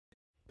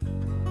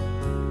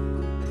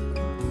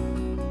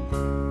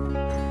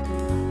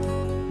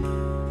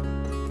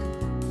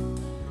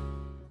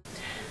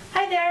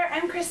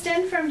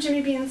Kristen from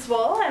Jimmy Bean's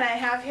Wool, and I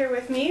have here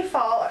with me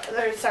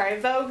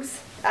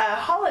Vogue's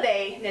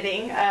holiday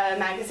knitting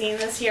magazine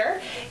this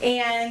year,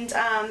 and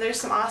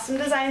there's some awesome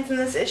designs in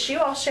this issue.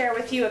 I'll share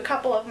with you a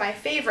couple of my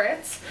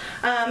favorites.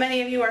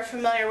 Many of you are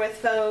familiar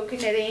with Vogue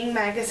knitting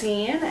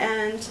magazine,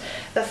 and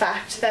the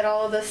fact that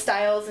all of the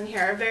styles in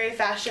here are very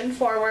fashion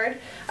forward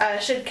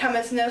should come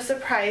as no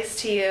surprise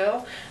to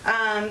you.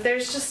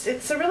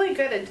 It's a really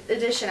good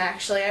edition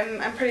actually.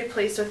 I'm pretty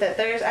pleased with it.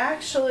 There's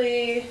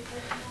actually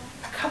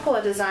a couple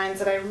of designs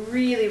that I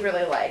really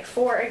like.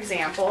 For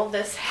example,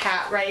 this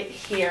hat right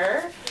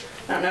here.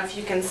 I don't know if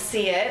you can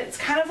see it. It's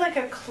kind of like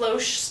a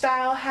cloche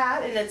style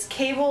hat, and it's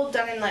cabled,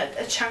 done in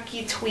a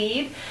chunky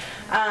tweed.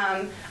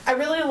 I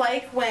really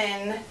like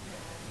when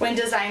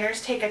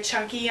designers take a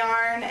chunky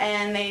yarn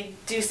and they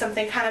do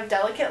something kind of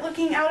delicate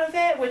looking out of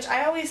it, which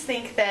I always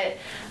think that,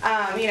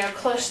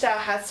 cloche style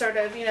hats sort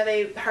of,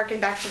 they harken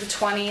back to the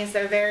 20s.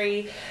 They're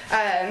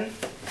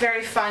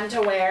very fun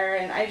to wear,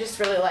 and I just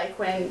really like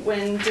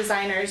when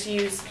designers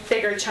use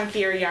bigger,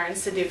 chunkier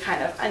yarns to do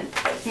kind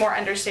of more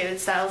understated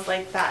styles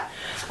like that.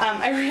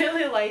 I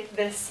really like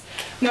this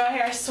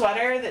mohair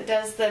sweater that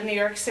does the New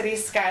York City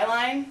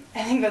skyline.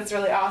 I think that's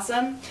really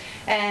awesome,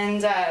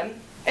 and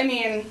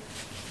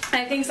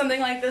I think something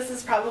like this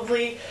is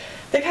probably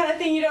the kind of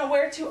thing you don't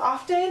wear too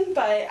often,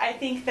 but I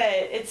think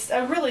that it's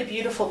a really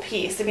beautiful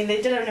piece. I mean,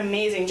 they did an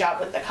amazing job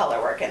with the color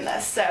work in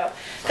this, so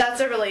that's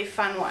a really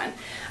fun one.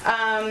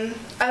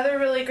 Other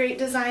really great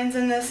designs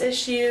in this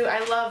issue,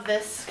 I love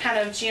this kind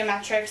of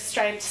geometric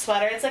striped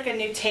sweater. It's like a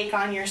new take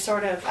on your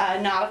sort of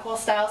nautical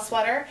style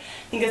sweater.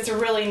 I think it's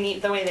really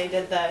neat the way they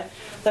did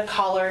the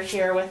collar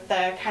here with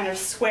the kind of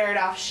squared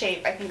off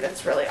shape. I think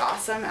that's really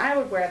awesome. I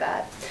would wear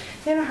that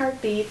in a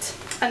heartbeat.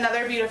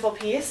 Another beautiful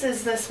piece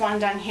is this one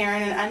done here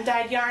in an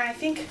undyed yarn. I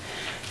think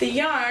the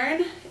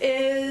yarn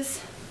is,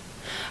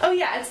 oh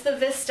yeah, it's the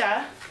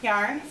Vista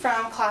yarn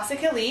from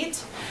Classic Elite,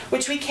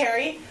 which we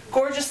carry.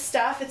 Gorgeous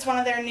stuff. It's one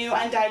of their new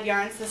undyed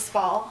yarns this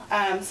fall.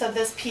 So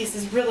this piece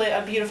is really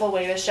a beautiful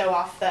way to show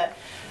off the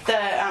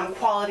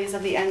qualities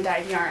of the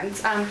undyed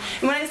yarns. And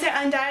when I say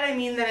undyed, I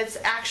mean that it's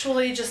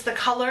actually just the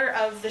color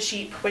of the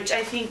sheep, which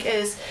I think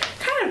is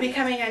kind of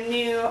becoming a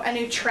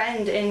new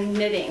trend in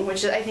knitting,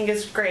 which I think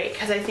is great,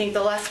 because I think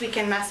the less we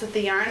can mess with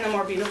the yarn, the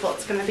more beautiful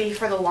it's going to be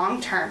for the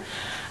long term.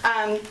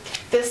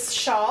 This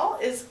shawl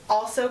is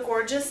also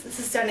gorgeous. This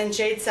is done in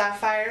Jade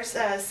Sapphire's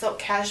silk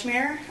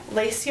cashmere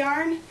lace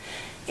yarn,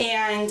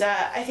 and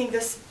I think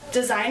this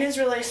design is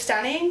really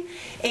stunning,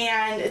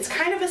 and it's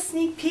kind of a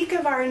sneak peek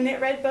of our Knit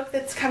Red book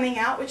that's coming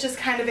out, which is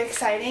kind of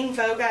exciting.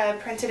 Vogue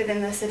printed it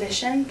in this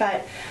edition,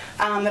 but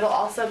it'll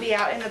also be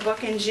out in the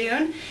book in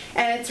June,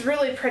 and it's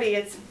really pretty.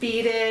 It's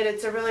beaded.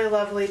 It's a really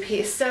lovely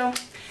piece. So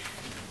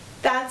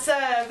that's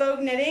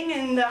Vogue Knitting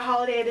in the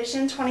Holiday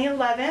Edition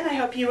 2011. I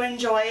hope you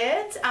enjoy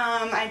it.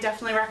 I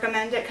definitely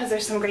recommend it because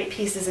there's some great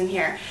pieces in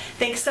here.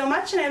 Thanks so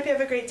much, and I hope you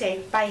have a great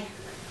day. Bye.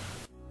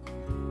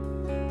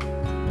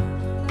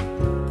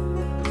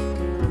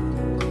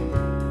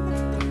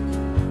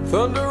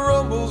 Thunder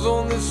rumbles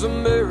on this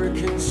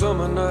American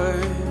summer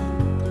night.